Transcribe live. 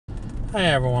Hi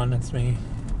everyone, it's me.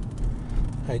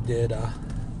 I did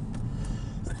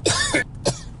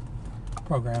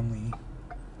program the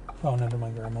phone into my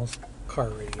grandma's car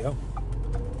radio.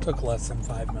 Took less than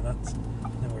 5 minutes,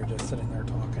 and we were just sitting there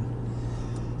talking.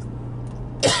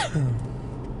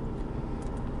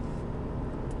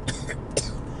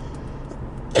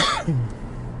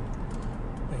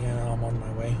 Again, I'm on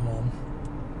my way home.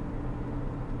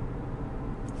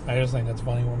 I just think it's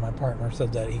funny when my partner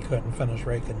said that he couldn't finish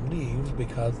raking leaves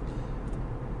because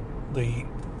the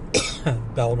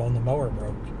belt on the mower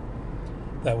broke.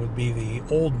 That would be the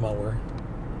old mower,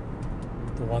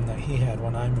 the one that he had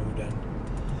when I moved in.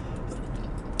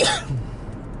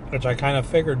 Which I kind of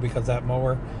figured because that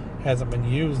mower hasn't been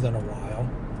used in a while.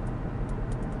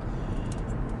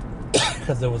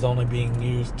 Because it was only being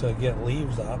used to get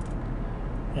leaves up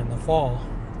in the fall.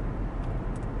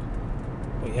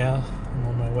 But yeah, I'm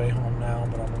on my way home now,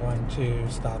 but I'm going to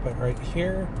stop it right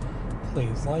here.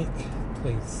 Please like,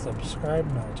 please subscribe,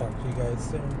 and I'll talk to you guys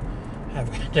soon.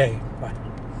 Have a good day. Bye.